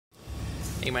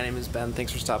Hey, my name is Ben.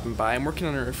 Thanks for stopping by. I'm working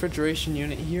on a refrigeration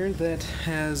unit here that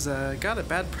has got a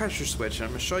bad pressure switch, and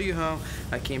I'm going to show you how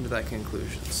I came to that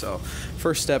conclusion. So,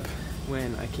 first step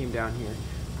when I came down here,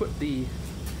 put the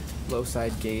low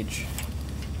side gauge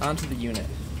onto the unit.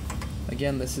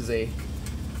 Again, this is a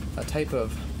type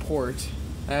of port.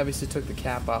 I obviously took the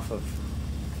cap off of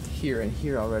here and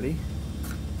here already,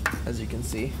 as you can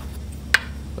see.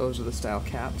 Those are the style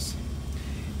caps.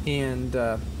 And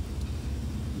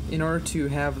in order to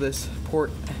have this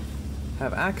port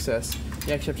have access,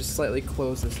 you actually have to slightly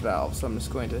close this valve. So I'm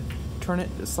just going to turn it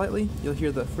just slightly. You'll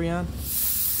hear the freon.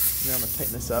 Now I'm going to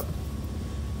tighten this up.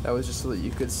 That was just so that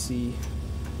you could see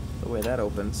the way that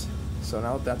opens. So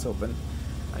now that that's open,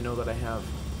 I know that I have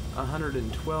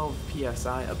 112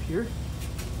 psi up here.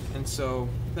 And so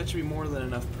that should be more than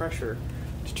enough pressure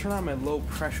to turn on my low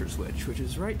pressure switch, which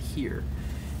is right here.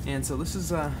 And so this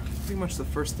is pretty much the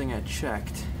first thing I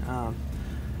checked.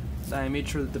 I made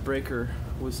sure that the breaker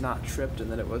was not tripped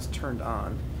and that it was turned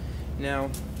on. Now,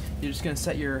 you're just going to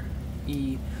set your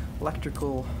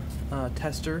electrical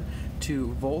tester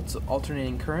to volts,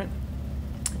 alternating current,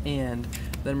 and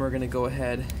then we're going to go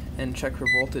ahead and check for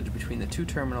voltage between the two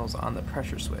terminals on the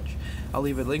pressure switch. I'll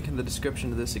leave a link in the description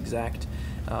to this exact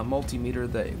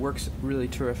multimeter that works really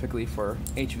terrifically for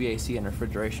HVAC and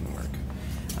refrigeration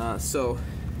work. So,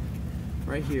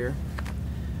 right here,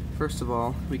 first of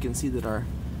all, we can see that our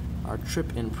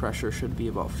trip-in pressure should be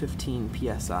about 15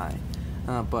 psi,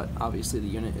 but obviously the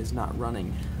unit is not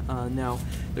running. Now,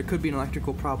 there could be an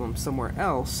electrical problem somewhere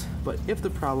else, but if the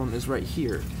problem is right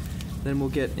here, then we'll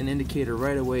get an indicator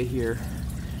right away here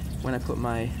when I put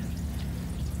my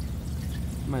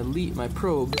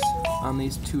probes on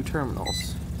these two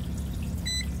terminals.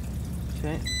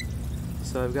 Okay,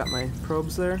 so I've got my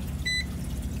probes there,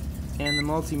 and the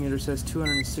multimeter says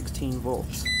 216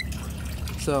 volts.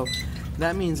 So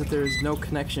that means that there is no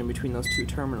connection between those two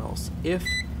terminals. If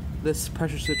this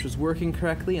pressure switch was working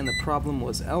correctly and the problem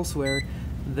was elsewhere,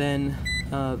 then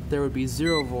there would be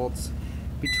 0 volts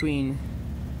between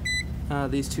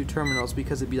these two terminals,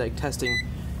 because it'd be like testing,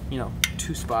 you know,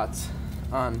 two spots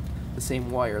on the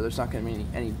same wire. There's not going to be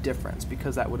any difference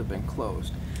because that would have been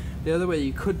closed. The other way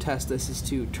you could test this is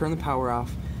to turn the power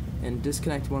off and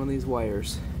disconnect one of these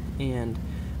wires, and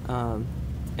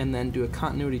then do a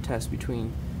continuity test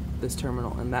between this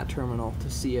terminal and that terminal to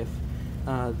see if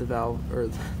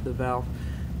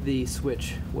the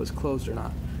switch was closed or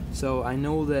not. So I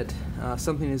know that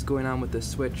something is going on with this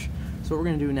switch. So what we're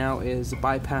going to do now is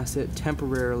bypass it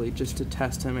temporarily just to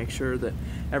test and make sure that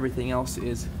everything else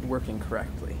is working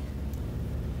correctly.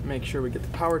 Make sure we get the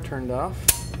power turned off.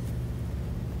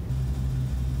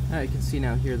 You can see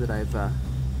now here that I've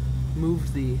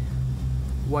moved the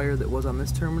wire that was on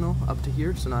this terminal up to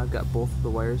here, so now I've got both of the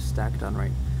wires stacked on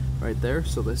right there,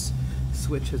 so this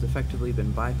switch has effectively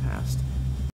been bypassed.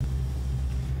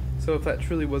 So if that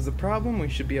truly was the problem, we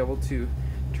should be able to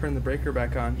turn the breaker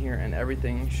back on here and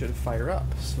everything should fire up.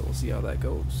 So we'll see how that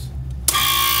goes.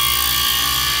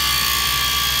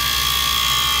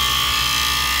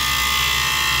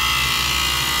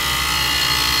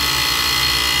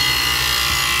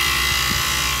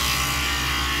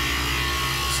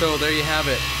 So there you have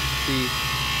it. The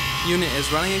unit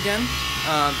is running again.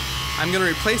 I'm going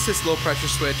to replace this low pressure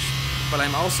switch, but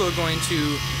I'm also going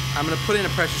to put in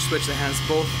a pressure switch that has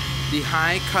both the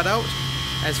high cutout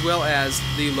as well as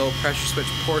the low pressure switch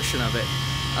portion of it,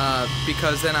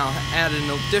 because then I'll add an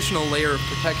additional layer of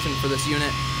protection for this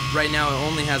unit. Right now it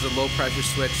only has a low pressure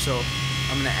switch, so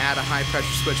I'm going to add a high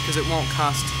pressure switch because it won't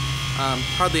cost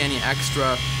hardly any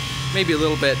extra, maybe a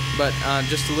little bit, but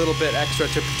just a little bit extra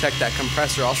to protect that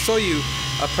compressor. I'll show you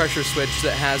a pressure switch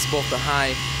that has both the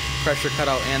high pressure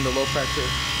cutout and the low pressure.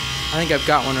 I think I've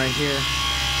got one right here.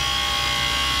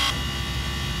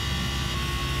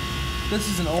 This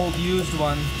is an old used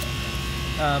one,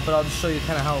 but I'll just show you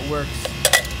kind of how it works.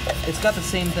 It's got the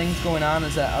same things going on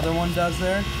as that other one does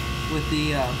there, with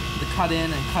the cut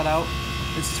in and cut out.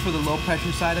 This is for the low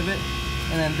pressure side of it,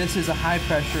 and then this is a high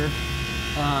pressure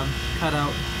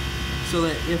cutout, so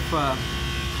that if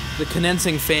the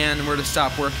condensing fan were to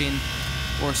stop working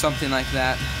or something like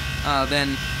that,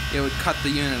 then it would cut the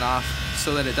unit off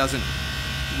so that it doesn't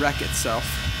wreck itself.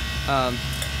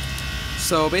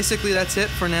 So basically that's it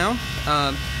for now.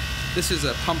 This is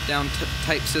a pump down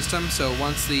type system, so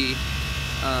once the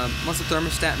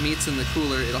thermostat meets in the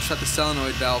cooler, it'll shut the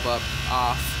solenoid valve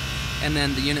off, and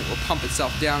then the unit will pump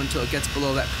itself down until it gets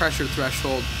below that pressure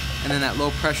threshold, and then that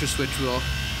low pressure switch will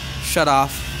shut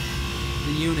off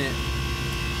the unit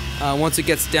once it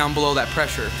gets down below that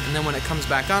pressure. And then when it comes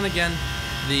back on again,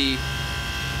 the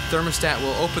thermostat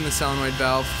will open the solenoid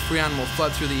valve, Freon will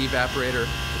flood through the evaporator,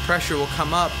 the pressure will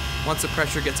come up. Once the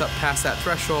pressure gets up past that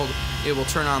threshold, it will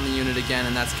turn on the unit again,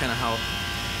 and that's kind of how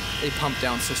a pump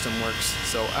down system works.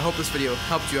 So I hope this video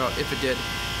helped you out. If it did,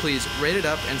 please rate it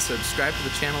up and subscribe to the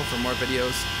channel for more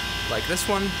videos like this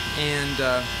one. And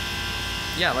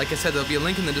yeah, like I said, there'll be a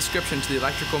link in the description to the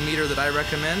electrical meter that I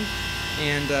recommend.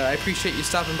 And I appreciate you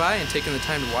stopping by and taking the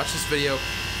time to watch this video.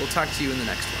 We'll talk to you in the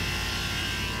next one.